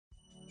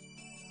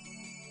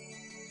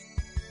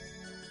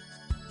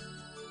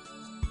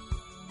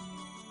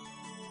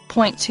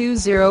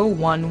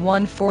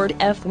5.2011 Ford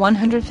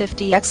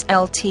F-150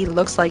 XLT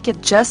looks like it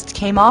just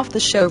came off the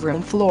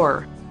showroom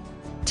floor.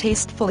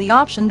 Tastefully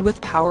optioned with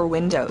power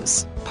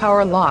windows,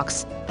 power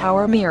locks,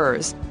 power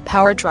mirrors,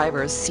 power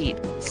driver's seat,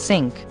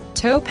 sync,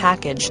 tow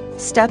package,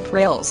 step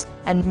rails,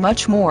 and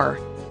much more.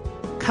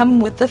 Come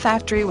with the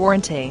factory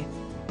warranty.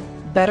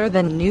 Better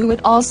than new, it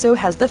also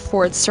has the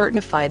Ford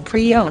certified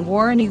pre-owned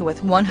warranty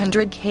with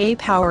 100k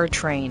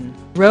powertrain,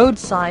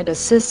 roadside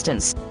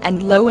assistance,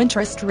 and low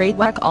interest rate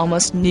with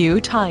almost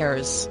new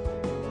tires.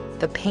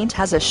 The paint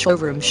has a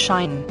showroom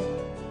shine.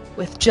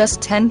 With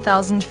just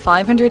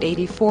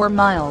 10,584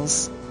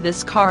 miles,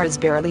 this car is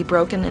barely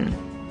broken in.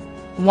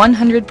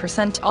 100%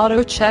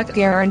 AutoCheck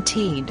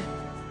guaranteed.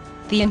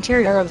 The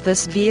interior of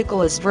this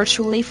vehicle is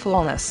virtually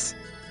flawless.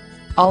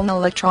 All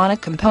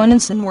electronic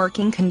components in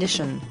working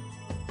condition.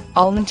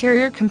 All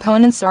interior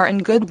components are in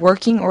good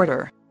working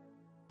order.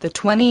 The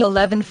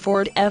 2011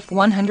 Ford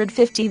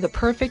F-150, the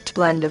perfect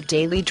blend of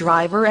daily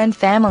driver and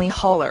family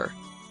hauler.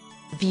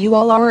 View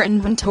all our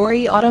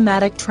inventory.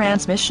 Automatic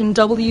transmission.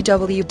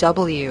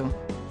 www